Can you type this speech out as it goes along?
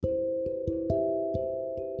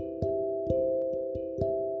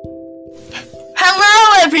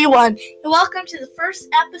Hello, everyone, and welcome to the first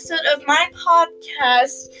episode of my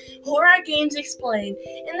podcast, Horror Games Explained.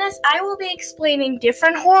 In this, I will be explaining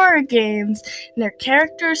different horror games, and their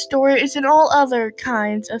characters, stories, and all other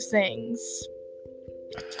kinds of things.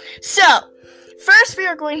 So, first we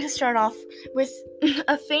are going to start off with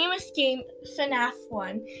a famous game, FNAF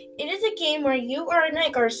 1. It is a game where you are a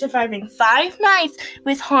night guard surviving 5 nights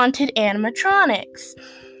with haunted animatronics.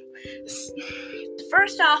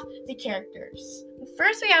 First off, the characters.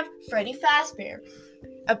 First we have Freddy Fazbear,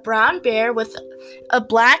 a brown bear with a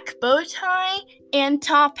black bow tie and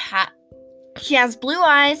top hat. He has blue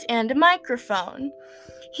eyes and a microphone.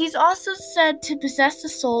 He's also said to possess the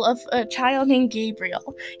soul of a child named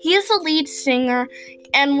Gabriel. He is the lead singer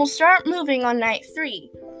and will start moving on night 3.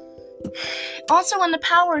 Also, when the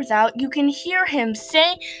power is out, you can hear him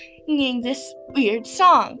singing this weird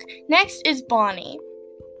song. Next is Bonnie.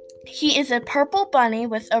 He is a purple bunny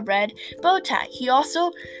with a red bow tie. He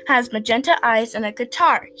also has magenta eyes and a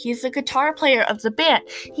guitar. He is the guitar player of the band.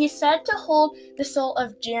 He's said to hold the soul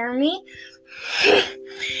of Jeremy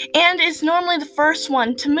and is normally the first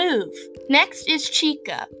one to move. Next is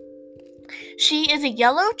Chica. She is a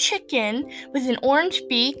yellow chicken with an orange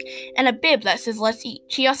beak and a bib that says "Let's eat."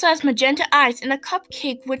 She also has magenta eyes and a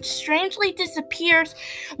cupcake which strangely disappears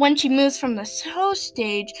when she moves from the show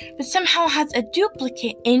stage, but somehow has a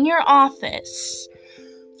duplicate in your office.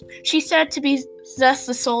 She's said to possess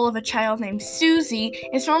the soul of a child named Susie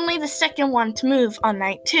and is normally the second one to move on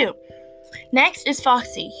night 2. Next is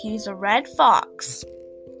Foxy. He's a red fox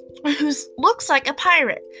who looks like a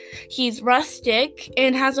pirate. He's rustic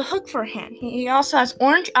and has a hook for a hand. He also has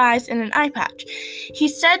orange eyes and an eye patch.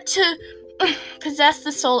 He's said to possess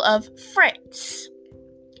the soul of Fritz.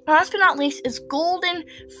 Last but not least is Golden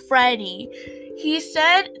Freddy. He's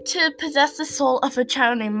said to possess the soul of a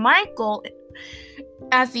child named Michael,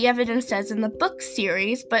 as the evidence says in the book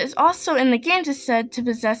series, but is also in the games is said to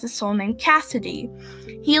possess a soul named Cassidy.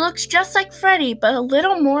 He looks just like Freddy, but a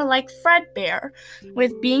little more like Fredbear,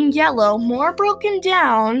 with being yellow, more broken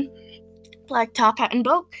down, black top hat and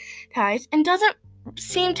bow ties, and doesn't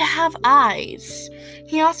seem to have eyes.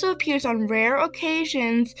 He also appears on rare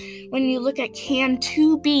occasions when you look at Cam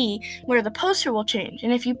 2B, where the poster will change,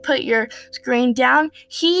 and if you put your screen down,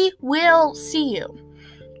 he will see you.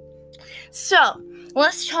 So,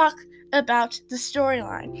 let's talk about the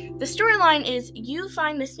storyline. The storyline is you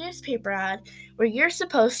find this newspaper ad where you're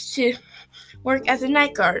supposed to work as a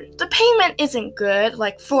night guard. The payment isn't good,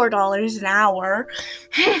 like $4 an hour,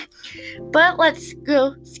 but let's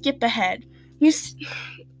go skip ahead.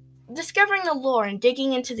 Discovering the lore and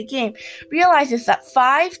digging into the game realizes that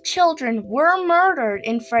 5 children were murdered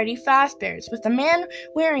in Freddy Fazbear's, with a man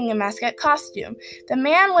wearing a mascot costume. The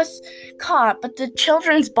man was caught, but the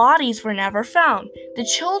children's bodies were never found. The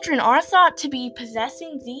children are thought to be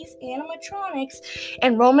possessing these animatronics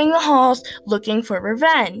and roaming the halls looking for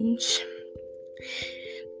revenge.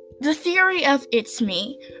 The theory of It's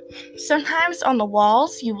Me. Sometimes on the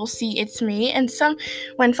walls you will see It's Me, and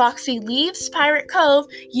when Foxy leaves Pirate Cove,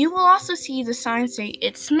 you will also see the sign say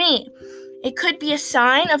It's Me. It could be a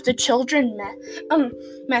sign of the children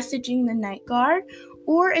messaging the night guard,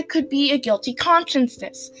 or it could be a guilty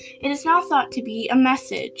consciousness. It is now thought to be a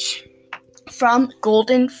message from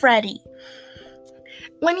Golden Freddy.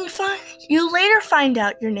 When you later find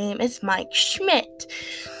out your name is Mike Schmidt,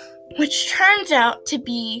 which turns out to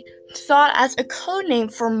be thought as a code name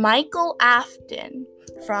for Michael Afton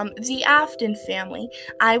from the Afton family.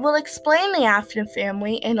 I will explain the Afton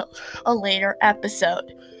family in a later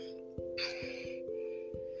episode.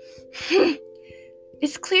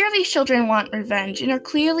 It's clear these children want revenge and are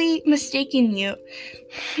clearly mistaking you.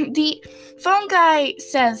 The phone guy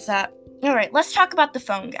says that. Alright, let's talk about the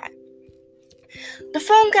phone guy. The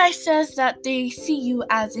phone guy says that they see you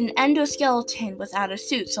as an endoskeleton without a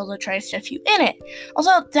suit, so they'll try to stuff you in it.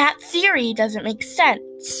 Although that theory doesn't make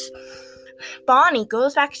sense. Bonnie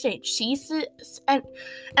goes backstage, sees an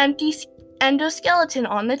empty endoskeleton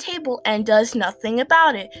on the table, and does nothing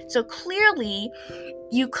about it. So clearly,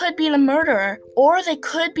 you could be the murderer, or they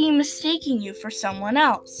could be mistaking you for someone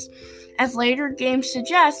else. As later games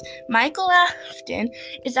suggest, Michael Afton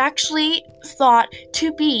is actually thought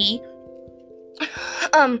to be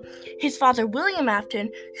his father, William Afton,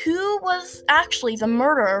 who was actually the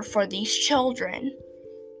murderer for these children.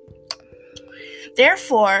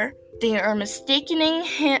 Therefore, they are mistaking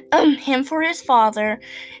him for his father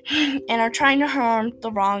and are trying to harm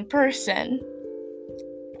the wrong person.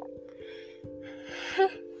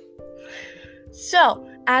 So,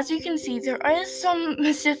 As you can see, there is some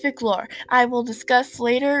specific lore I will discuss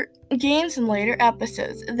later games in later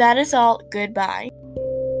episodes. That is all. Goodbye.